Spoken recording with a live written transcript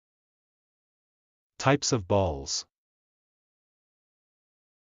Types of balls.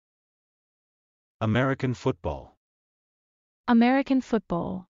 American football. American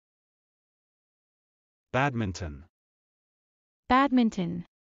football. Badminton. Badminton.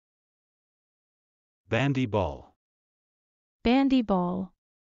 Bandy ball. Bandy ball.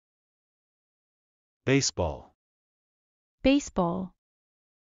 Baseball. Baseball.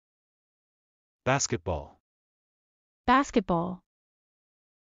 Basketball. Basketball.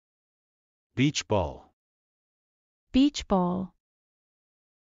 Beach ball. Beach ball.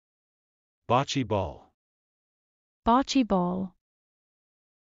 Bocce ball. Bocce ball.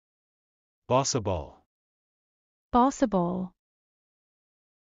 Bossaball. Bossaball.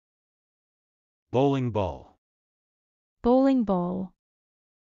 Bowling ball. Bowling ball.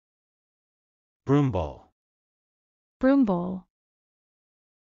 Broomball. Broomball.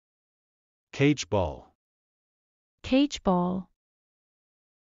 Cage ball. Cage ball.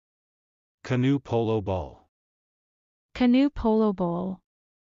 Canoe polo ball. Canoe polo ball.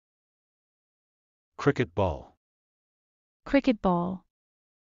 Cricket ball. Cricket ball.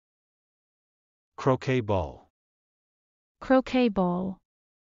 Croquet ball. Croquet ball.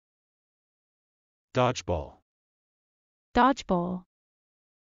 Dodgeball. Dodgeball.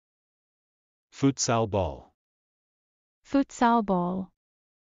 Futsal ball. Futsal ball.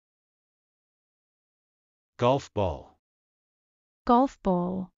 Golf ball. Golf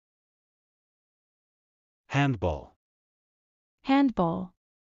ball. Handball. Handball.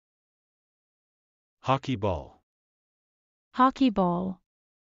 Hockey ball. Hockey ball.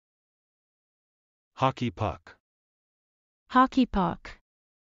 Hockey puck. Hockey puck.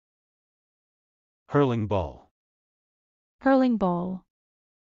 Hurling ball. Hurling ball.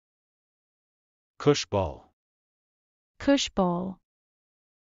 Koosh ball. Koosh ball.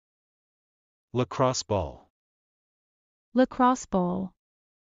 Lacrosse ball. Lacrosse ball.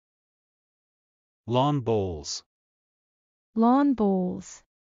 Lawn bowls. Lawn bowls.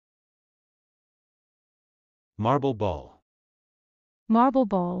 Marble ball. Marble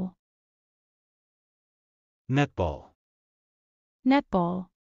ball. Netball. Netball.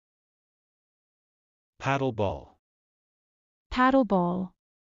 Paddle ball. Paddle ball.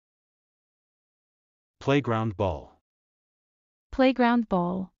 Playground ball. Playground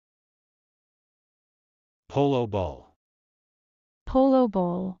ball. Polo ball. Polo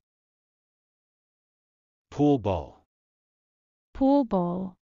ball. Pool ball. Pool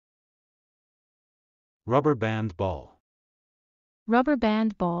ball. Rubber band ball. Rubber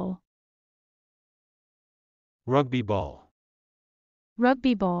band ball. Rugby ball.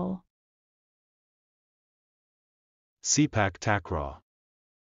 Rugby ball. Sepak Takraw.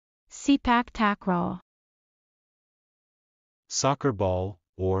 Sepak Takraw. Soccer ball,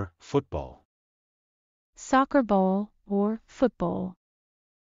 or football. Soccer ball, or football.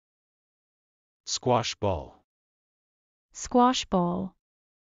 Squash ball. Squash ball.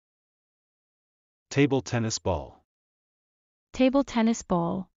 Table tennis ball. Table tennis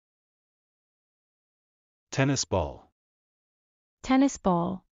ball. Tennis ball. Tennis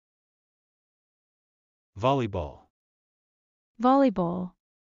ball. Volleyball. Volleyball.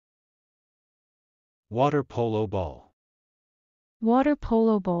 Water polo ball. Water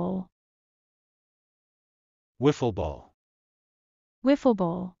polo ball. Wiffleball.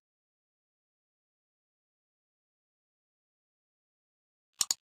 Wiffleball.